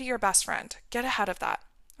would say to your best friend. Get ahead of that.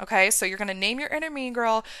 Okay, so you're going to name your inner mean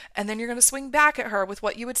girl and then you're going to swing back at her with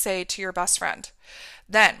what you would say to your best friend.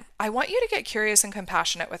 Then I want you to get curious and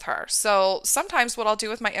compassionate with her. So sometimes what I'll do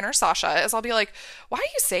with my inner Sasha is I'll be like, why are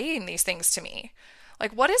you saying these things to me?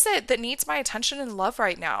 Like, what is it that needs my attention and love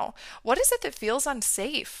right now? What is it that feels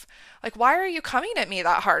unsafe? Like, why are you coming at me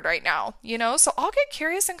that hard right now? So I'll get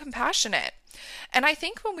curious and compassionate. And I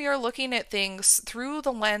think when we are looking at things through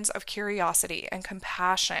the lens of curiosity and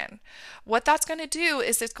compassion, what that's going to do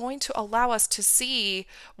is it's going to allow us to see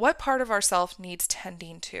what part of ourselves needs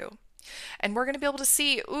tending to. And we're going to be able to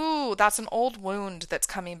see, ooh, that's an old wound that's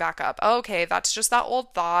coming back up. Okay, that's just that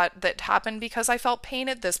old thought that happened because I felt pain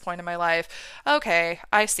at this point in my life. Okay,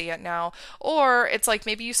 I see it now. Or it's like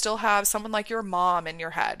maybe you still have someone like your mom in your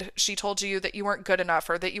head. She told you that you weren't good enough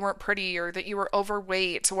or that you weren't pretty or that you were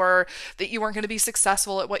overweight or that you weren't going to be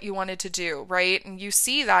successful at what you wanted to do, right? And you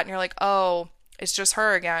see that and you're like, oh, it's just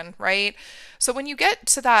her again, right? So when you get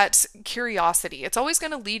to that curiosity, it's always going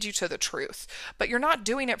to lead you to the truth, but you're not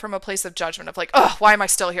doing it from a place of judgment of like, oh, why am I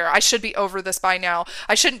still here? I should be over this by now.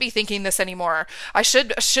 I shouldn't be thinking this anymore. I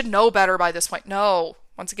should know better by this point. No,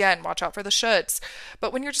 once again, watch out for the shoulds.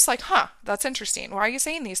 But when you're just like, that's interesting. Why are you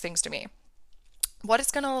saying these things to me? What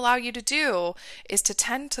it's going to allow you to do is to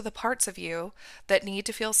tend to the parts of you that need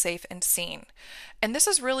to feel safe and seen. And this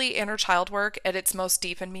is really inner child work at its most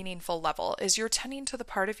deep and meaningful level, is you're tending to the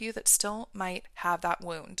part of you that still might have that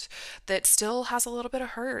wound, that still has a little bit of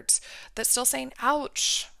hurt, that's still saying,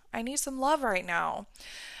 ouch, I need some love right now.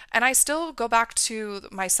 And I still go back to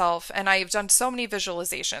myself, and I've done so many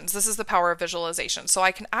visualizations. This is the power of visualization. So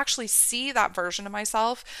I can actually see that version of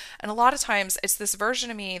myself. And a lot of times it's this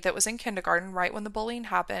version of me that was in kindergarten right when the bullying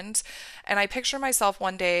happened. And I picture myself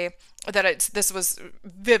one day that this was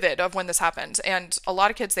vivid of when this happened. And a lot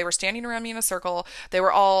of kids, they were standing around me in a circle. They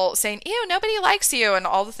were all saying, ew, nobody likes you, and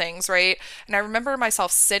all the things, right? And I remember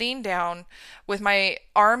myself sitting down with my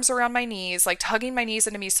arms around my knees, like tugging my knees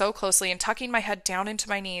into me so closely and tucking my head down into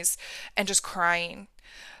my knees and just crying.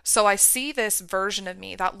 So I see this version of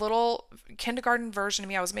me, that little kindergarten version of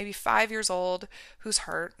me. I was maybe 5 years old, who's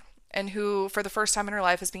hurt and who, for the first time in her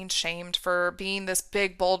life, is being shamed for being this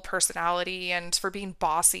big, bold personality and for being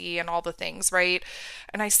bossy and all the things, right?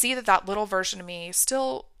 And I see that little version of me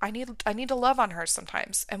still, I need to love on her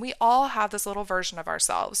sometimes. And we all have this little version of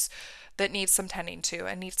ourselves that needs some tending to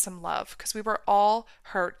and needs some love, because we were all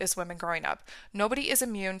hurt as women growing up. Nobody is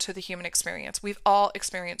immune to the human experience. We've all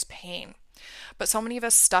experienced pain. But so many of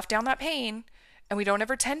us stuff down that pain and we don't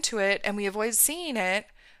ever tend to it and we avoid seeing it,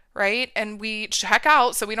 right? And we check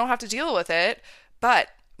out so we don't have to deal with it. But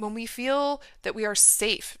when we feel that we are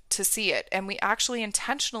safe to see it and we actually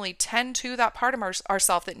intentionally tend to that part of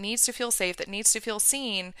ourself that needs to feel safe, that needs to feel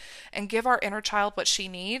seen, and give our inner child what she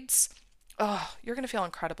needs, oh, you're going to feel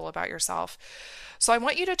incredible about yourself. So I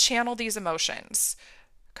want you to channel these emotions: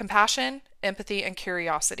 compassion, empathy, and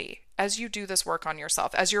curiosity as you do this work on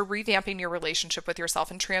yourself, as you're revamping your relationship with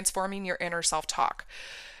yourself and transforming your inner self-talk.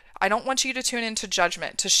 I don't want you to tune into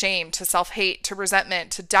judgment, to shame, to self-hate, to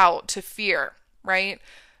resentment, to doubt, to fear, right?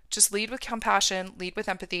 Just lead with compassion, lead with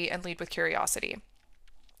empathy, and lead with curiosity.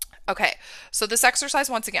 Okay, so this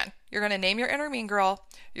exercise, once again, you're going to name your inner mean girl.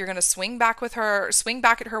 You're going to swing back at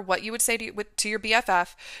her what you would say to your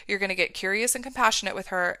BFF. You're going to get curious and compassionate with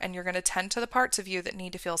her, and you're going to tend to the parts of you that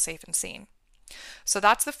need to feel safe and seen. So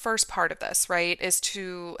that's the first part of this, right? Is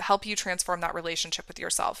to help you transform that relationship with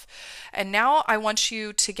yourself. And now I want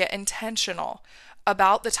you to get intentional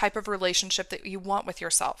about the type of relationship that you want with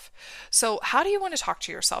yourself. So how do you want to talk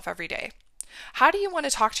to yourself every day? How do you want to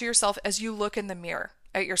talk to yourself as you look in the mirror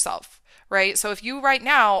at yourself, right? So if you right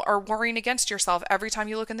now are warring against yourself every time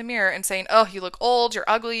you look in the mirror and saying, oh, you look old, you're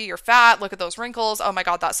ugly, you're fat, look at those wrinkles, oh my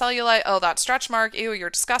God, that cellulite, oh, that stretch mark, ew, you're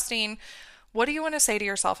disgusting. What do you want to say to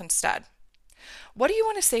yourself instead? What do you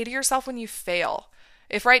want to say to yourself when you fail?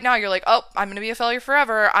 If right now you're like, oh, I'm going to be a failure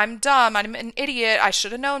forever, I'm dumb, I'm an idiot, I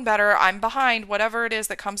should have known better, I'm behind, whatever it is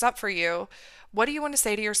that comes up for you, what do you want to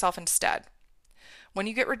say to yourself instead? When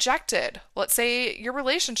you get rejected, let's say your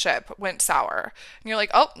relationship went sour, and you're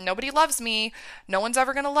like, oh, nobody loves me, no one's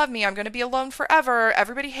ever going to love me, I'm going to be alone forever,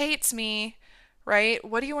 everybody hates me, right?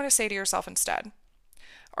 What do you want to say to yourself instead?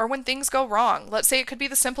 Or when things go wrong, let's say it could be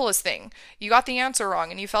the simplest thing. You got the answer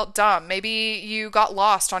wrong and you felt dumb. Maybe you got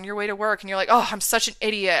lost on your way to work and you're like, oh, I'm such an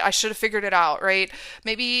idiot, I should have figured it out, right?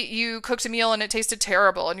 Maybe you cooked a meal and it tasted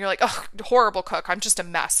terrible and you're like, oh, horrible cook, I'm just a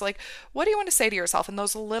mess. Like, what do you want to say to yourself in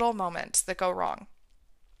those little moments that go wrong?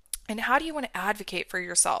 And how do you want to advocate for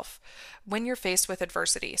yourself when you're faced with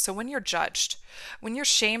adversity? So when you're judged, when you're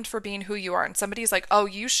shamed for being who you are, and somebody's like, oh,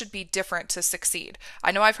 you should be different to succeed.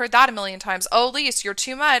 I know I've heard that a million times. Oh, Lise, you're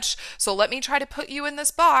too much. So let me try to put you in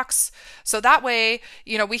this box. So that way,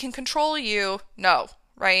 we can control you. No,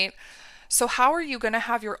 right? So how are you going to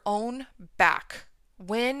have your own back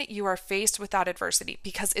when you are faced with that adversity?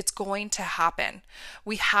 Because it's going to happen.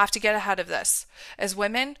 We have to get ahead of this. As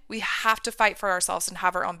women, we have to fight for ourselves and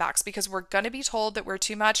have our own backs, because we're going to be told that we're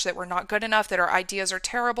too much, that we're not good enough, that our ideas are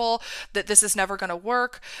terrible, that this is never going to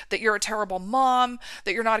work, that you're a terrible mom,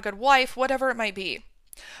 that you're not a good wife, whatever it might be.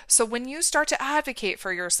 So when you start to advocate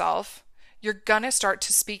for yourself, you're going to start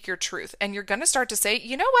to speak your truth, and you're going to start to say,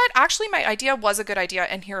 you know what, actually my idea was a good idea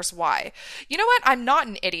and here's why. You know what, I'm not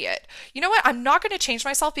an idiot. You know what, I'm not going to change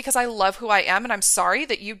myself because I love who I am, and I'm sorry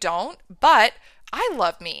that you don't, but I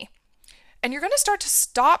love me. And you're going to start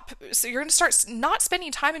not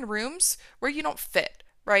spending time in rooms where you don't fit,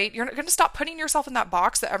 right? You're going to stop putting yourself in that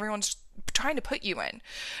box that everyone's trying to put you in.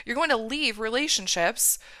 You're going to leave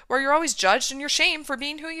relationships where you're always judged and you're shamed for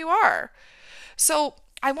being who you are. So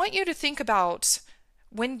I want you to think about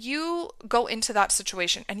when you go into that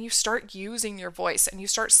situation and you start using your voice and you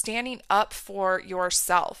start standing up for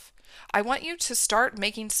yourself. I want you to start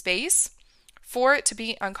making space for it to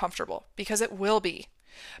be uncomfortable, because it will be.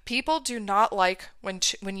 People do not like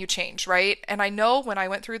when you change, right? And I know when I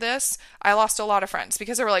went through this, I lost a lot of friends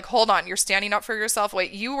because they were like, hold on, you're standing up for yourself.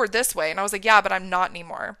 Wait, you were this way. And I was like, yeah, but I'm not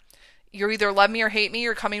anymore. You either love me or hate me,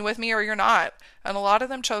 you're coming with me or you're not. And a lot of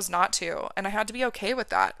them chose not to. And I had to be okay with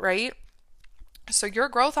that, right? So your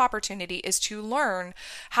growth opportunity is to learn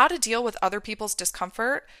how to deal with other people's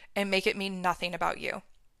discomfort and make it mean nothing about you,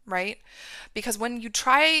 right? Because when you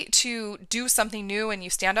try to do something new and you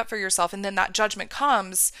stand up for yourself and then that judgment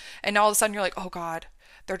comes and all of a sudden you're like, oh God,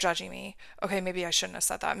 they're judging me. Okay, maybe I shouldn't have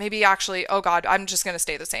said that. Maybe actually, oh God, I'm just going to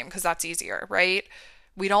stay the same because that's easier, right?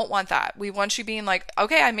 We don't want that. We want you being like,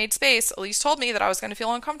 okay, I made space. Elise told me that I was going to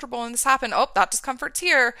feel uncomfortable when this happened. Oh, that discomfort's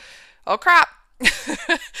here. Oh crap.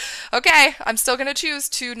 Okay, I'm still going to choose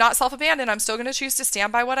to not self-abandon. I'm still going to choose to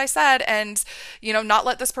stand by what I said and, not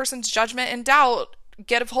let this person's judgment and doubt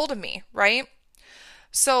get a hold of me, right?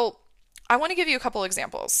 So I want to give you a couple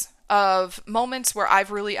examples of moments where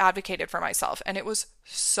I've really advocated for myself and it was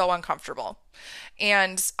so uncomfortable.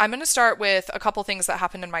 And I'm going to start with a couple things that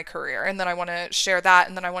happened in my career, and then I want to share that,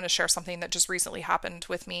 and then I want to share something that just recently happened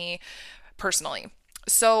with me personally.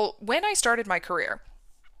 So when I started my career,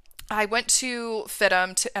 I went to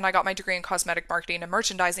FITM and I got my degree in cosmetic marketing and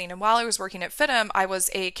merchandising. And while I was working at FITM, I was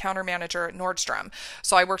a counter manager at Nordstrom.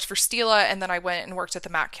 So I worked for Stila and then I went and worked at the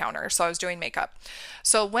MAC counter. So I was doing makeup.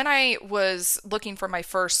 So when I was looking for my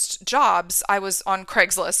first jobs, I was on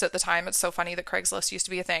Craigslist at the time. It's so funny that Craigslist used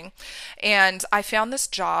to be a thing. And I found this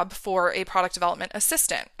job for a product development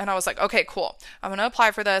assistant. And I was like, okay, cool. I'm going to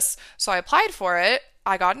apply for this. So I applied for it.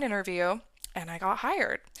 I got an interview. And I got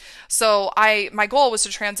hired. So my goal was to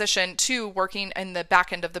transition to working in the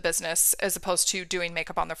back end of the business as opposed to doing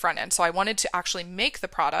makeup on the front end. So I wanted to actually make the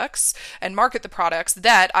products and market the products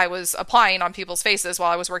that I was applying on people's faces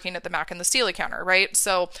while I was working at the Mac and the Stila counter, right?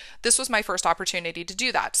 So this was my first opportunity to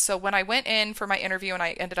do that. So when I went in for my interview and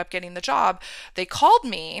I ended up getting the job, they called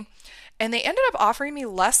me and they ended up offering me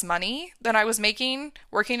less money than I was making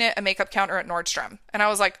working at a makeup counter at Nordstrom. And I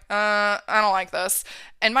was like, I don't like this.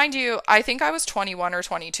 And mind you, I think I was 21 or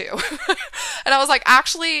 22. And I was like,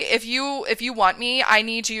 actually, if you want me, I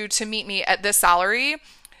need you to meet me at this salary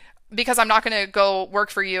because I'm not going to go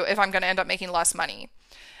work for you if I'm going to end up making less money.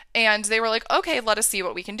 And they were like, okay, let us see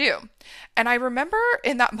what we can do. And I remember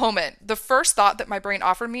in that moment, the first thought that my brain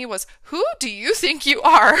offered me was, who do you think you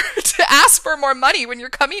are to ask for more money when you're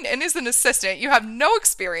coming in as an assistant? You have no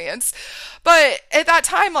experience. But at that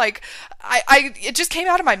time, like, it just came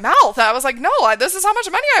out of my mouth. I was like, no, this is how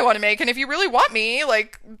much money I want to make. And if you really want me,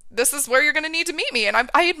 like, this is where you're going to need to meet me. And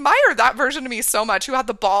I admire that version of me so much, who had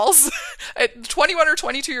the balls at 21 or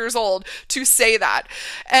 22 years old to say that.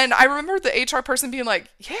 And I remember the HR person being like,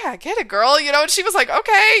 yeah, get it, girl. And she was like,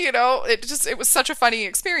 okay, it was such a funny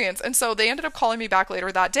experience. And so they ended up calling me back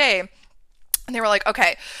later that day. And they were like,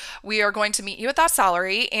 okay, we are going to meet you at that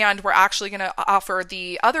salary, and we're actually going to offer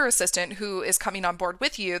the other assistant who is coming on board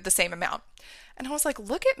with you the same amount. And I was like,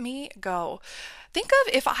 look at me go. Think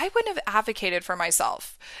of if I wouldn't have advocated for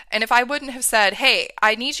myself and if I wouldn't have said, hey,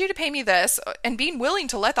 I need you to pay me this, and being willing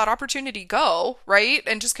to let that opportunity go, right?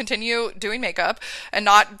 And just continue doing makeup and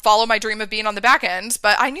not follow my dream of being on the back end.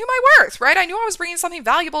 But I knew my worth, right? I knew I was bringing something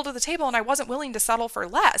valuable to the table and I wasn't willing to settle for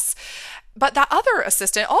less. But that other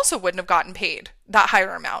assistant also wouldn't have gotten paid that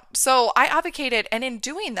higher amount. So I advocated, and in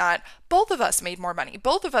doing that, both of us made more money.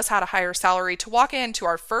 Both of us had a higher salary to walk into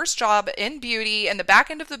our first job in beauty in the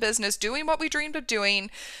back end of the business, doing what we dreamed of doing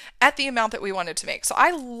at the amount that we wanted to make. So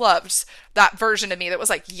I loved that version of me that was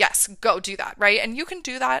like, yes, go do that, right? And you can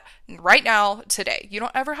do that right now, today. You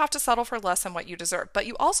don't ever have to settle for less than what you deserve, but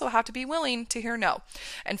you also have to be willing to hear no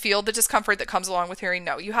and feel the discomfort that comes along with hearing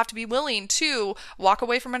no. You have to be willing to walk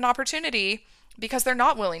away from an opportunity because they're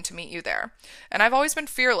not willing to meet you there. And I've always been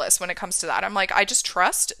fearless when it comes to that. I'm like, I just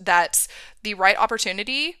trust that the right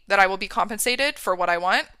opportunity, that I will be compensated for what I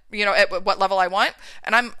want, at what level I want.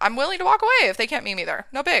 And I'm willing to walk away if they can't meet me there.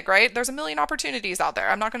 No big, right? There's a million opportunities out there.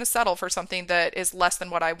 I'm not going to settle for something that is less than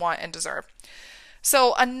what I want and deserve.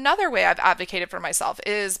 So another way I've advocated for myself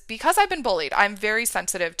is because I've been bullied, I'm very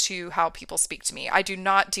sensitive to how people speak to me. I do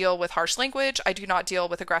not deal with harsh language. I do not deal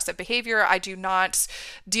with aggressive behavior. I do not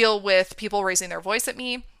deal with people raising their voice at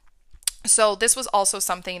me. So this was also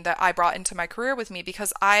something that I brought into my career with me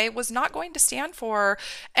because I was not going to stand for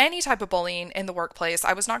any type of bullying in the workplace.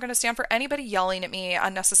 I was not going to stand for anybody yelling at me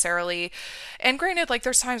unnecessarily. And granted, like,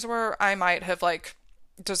 there's times where I might have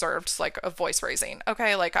deserved a voice raising.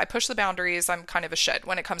 Okay, I push the boundaries. I'm kind of a shit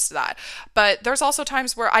when it comes to that. But there's also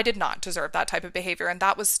times where I did not deserve that type of behavior, and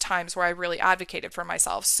that was times where I really advocated for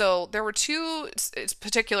myself. So there were two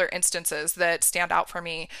particular instances that stand out for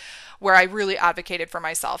me where I really advocated for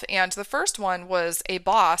myself. And the first one was a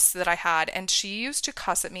boss that I had, and she used to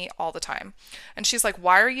cuss at me all the time. And she's like,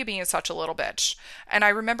 why are you being such a little bitch? And I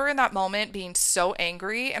remember in that moment being so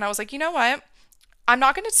angry, and I was like, you know what? I'm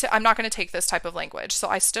not going to take this type of language. So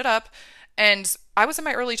I stood up And I was in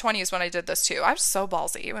my early 20s when I did this too. I was so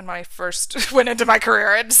ballsy when I first went into my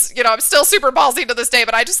career. And, I'm still super ballsy to this day,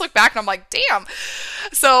 but I just look back and I'm like, damn.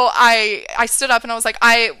 So I stood up and I was like,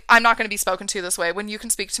 I'm not going to be spoken to this way. When you can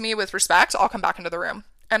speak to me with respect, I'll come back into the room.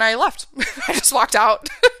 And I left. I just walked out.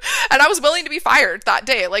 And I was willing to be fired that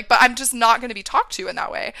day. But I'm just not going to be talked to in that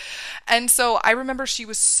way. And so I remember she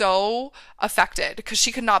was so affected because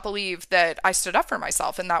she could not believe that I stood up for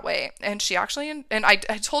myself in that way. And she actually, and I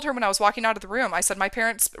told her when I was walking out of the room, I said, my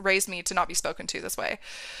parents raised me to not be spoken to this way.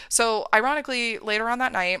 So ironically, later on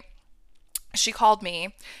that night, she called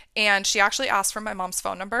me and she actually asked for my mom's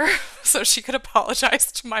phone number so she could apologize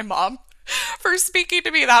to my mom for speaking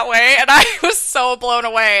to me that way. And I was so blown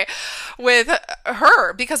away with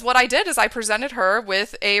her because what I did is I presented her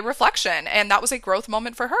with a reflection, and that was a growth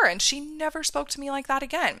moment for her. And she never spoke to me like that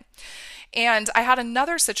again. And I had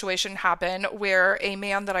another situation happen where a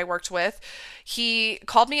man that I worked with, he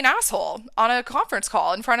called me an asshole on a conference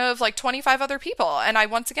call in front of 25 other people. And I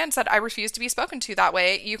once again said, I refuse to be spoken to that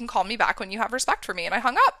way. You can call me back when you have respect for me. And I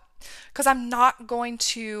hung up. Because I'm not going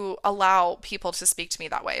to allow people to speak to me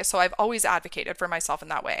that way. So I've always advocated for myself in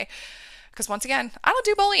that way. Because once again, I don't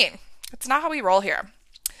do bullying. It's not how we roll here.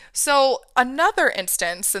 So another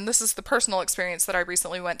instance, and this is the personal experience that I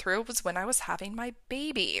recently went through, was when I was having my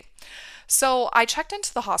baby. So I checked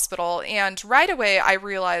into the hospital, and right away I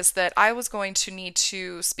realized that I was going to need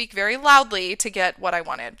to speak very loudly to get what I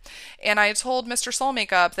wanted. And I told Mr. Soul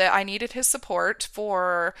Makeup that I needed his support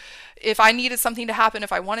for if I needed something to happen,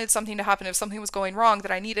 if I wanted something to happen, if something was going wrong,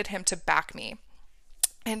 that I needed him to back me.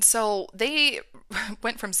 And so they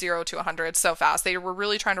went from 0 to 100 so fast. They were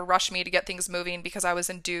really trying to rush me to get things moving because I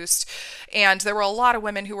was induced. And there were a lot of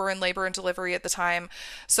women who were in labor and delivery at the time.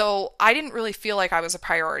 So I didn't really feel like I was a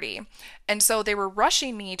priority. And so they were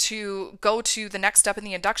rushing me to go to the next step in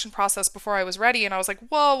the induction process before I was ready. And I was like,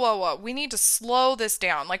 whoa, whoa, whoa. We need to slow this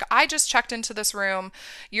down. I just checked into this room.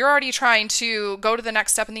 You're already trying to go to the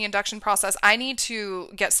next step in the induction process. I need to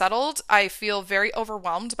get settled. I feel very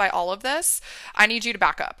overwhelmed by all of this. I need you to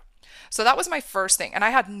back up. So that was my first thing. And I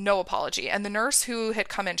had no apology. And the nurse who had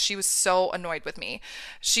come in, she was so annoyed with me.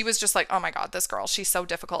 She was just like, oh my God, this girl, she's so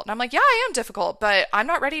difficult. And I'm like, yeah, I am difficult, but I'm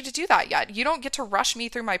not ready to do that yet. You don't get to rush me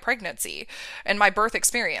through my pregnancy and my birth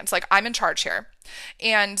experience. I'm in charge here.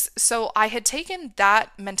 And so I had taken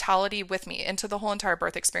that mentality with me into the whole entire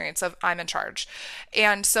birth experience of I'm in charge.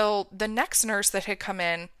 And so the next nurse that had come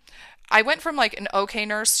in, I went from an okay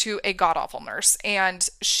nurse to a god-awful nurse, and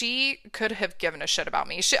she could have given a shit about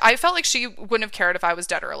me. I felt like she wouldn't have cared if I was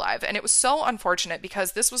dead or alive, and it was so unfortunate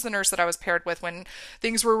because this was the nurse that I was paired with when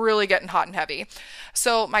things were really getting hot and heavy.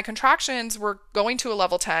 So my contractions were going to a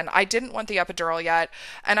level 10. I didn't want the epidural yet,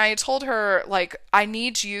 and I told her, I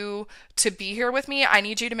need you to be here with me. I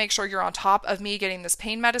need you to make sure you're on top of me getting this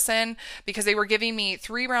pain medicine because they were giving me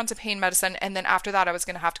 3 rounds of pain medicine, and then after that I was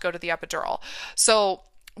going to have to go to the epidural. So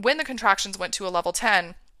when the contractions went to a level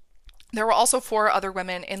 10, there were also 4 other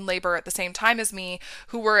women in labor at the same time as me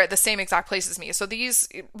who were at the same exact place as me. So these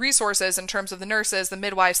resources in terms of the nurses, the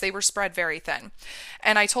midwives, they were spread very thin.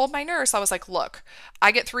 And I told my nurse, I was like, look,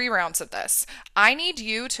 I get 3 rounds of this. I need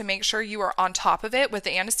you to make sure you are on top of it with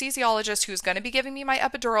the anesthesiologist who's going to be giving me my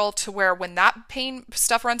epidural to where when that pain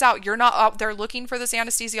stuff runs out, you're not out there looking for this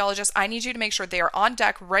anesthesiologist. I need you to make sure they are on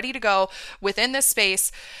deck, ready to go within this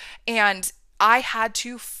space. And I had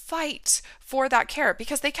to fight for that care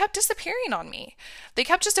because they kept disappearing on me. They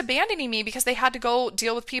kept just abandoning me because they had to go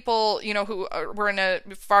deal with people, who were in a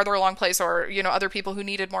farther along place or, other people who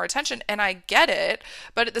needed more attention. And I get it.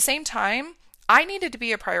 But at the same time, I needed to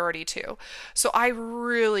be a priority too. So I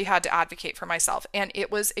really had to advocate for myself. And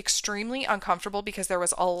it was extremely uncomfortable because there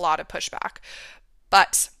was a lot of pushback.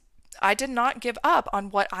 But I did not give up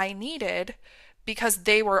on what I needed because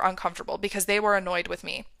they were uncomfortable, because they were annoyed with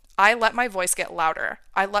me. I let my voice get louder.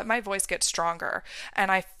 I let my voice get stronger.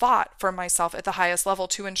 And I fought for myself at the highest level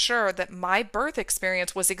to ensure that my birth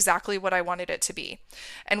experience was exactly what I wanted it to be.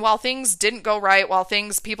 And while things didn't go right,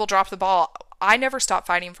 people dropped the ball, I never stopped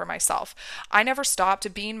fighting for myself. I never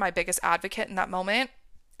stopped being my biggest advocate in that moment.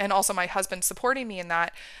 And also my husband supporting me in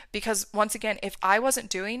that. Because once again, if I wasn't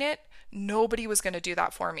doing it, nobody was going to do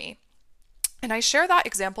that for me. And I share that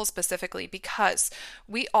example specifically because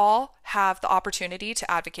we all have the opportunity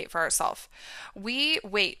to advocate for ourselves. We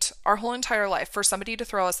wait our whole entire life for somebody to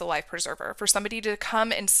throw us the life preserver, for somebody to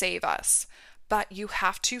come and save us. But you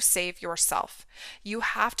have to save yourself. You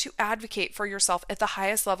have to advocate for yourself at the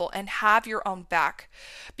highest level and have your own back.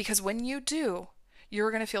 Because when you do, you are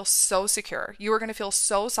going to feel so secure. You are going to feel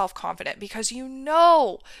so self-confident because you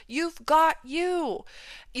know you've got you.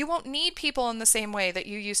 You won't need people in the same way that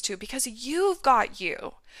you used to because you've got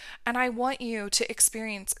you. And I want you to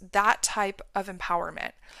experience that type of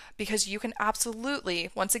empowerment because you can absolutely,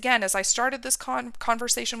 once again, as I started this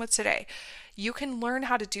conversation with today, you can learn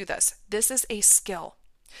how to do this. This is a skill.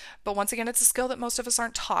 But once again, it's a skill that most of us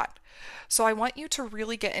aren't taught. So I want you to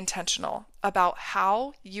really get intentional about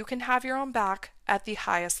how you can have your own back at the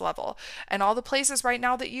highest level and all the places right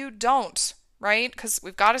now that you don't, right? Because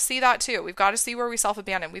we've got to see that too. We've got to see where we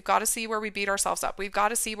self-abandon. We've got to see where we beat ourselves up. We've got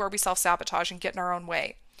to see where we self-sabotage and get in our own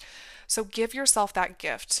way. So give yourself that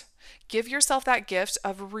gift. Give yourself that gift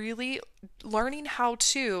of really learning how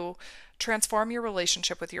to transform your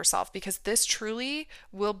relationship with yourself because this truly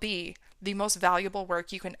will be the most valuable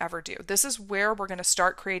work you can ever do. This is where we're going to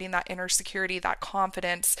start creating that inner security, that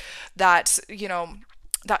confidence, that,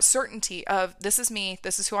 that certainty of this is me,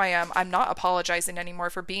 this is who I am. I'm not apologizing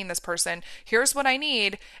anymore for being this person. Here's what I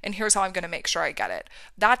need, and here's how I'm going to make sure I get it.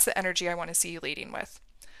 That's the energy I want to see you leading with.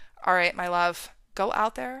 All right, my love, go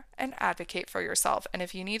out there and advocate for yourself. And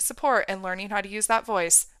if you need support in learning how to use that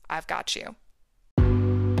voice, I've got you.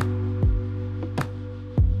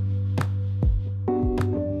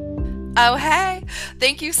 Oh, hey!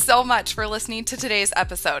 Thank you so much for listening to today's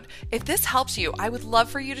episode. If this helps you, I would love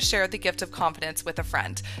for you to share the gift of confidence with a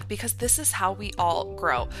friend because this is how we all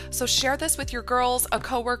grow. So share this with your girls, a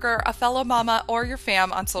coworker, a fellow mama, or your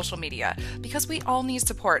fam on social media because we all need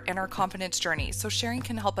support in our confidence journey. So sharing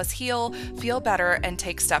can help us heal, feel better, and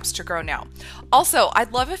take steps to grow now. Also,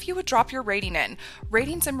 I'd love if you would drop your rating in.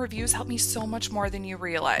 Ratings and reviews help me so much more than you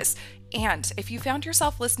realize. And if you found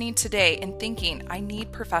yourself listening today and thinking, I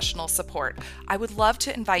need professional support, I would love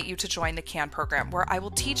to invite you to join the CAN program where I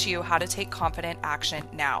will teach you how to take confident action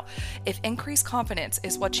now. If increased confidence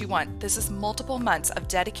is what you want, this is multiple months of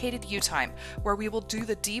dedicated you time where we will do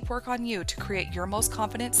the deep work on you to create your most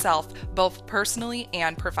confident self, both personally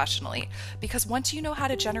and professionally. Because once you know how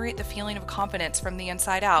to generate the feeling of confidence from the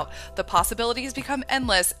inside out, the possibilities become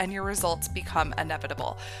endless and your results become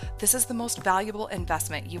inevitable. This is the most valuable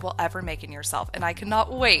investment you will ever make in yourself, and I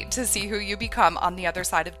cannot wait to see who you become on the other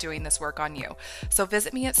side of doing this work on you. So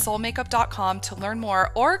visit me at soulmakeup.com to learn more,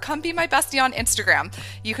 or come be my bestie on Instagram.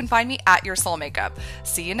 You can find me at Your Soul Makeup.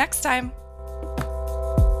 See you next time.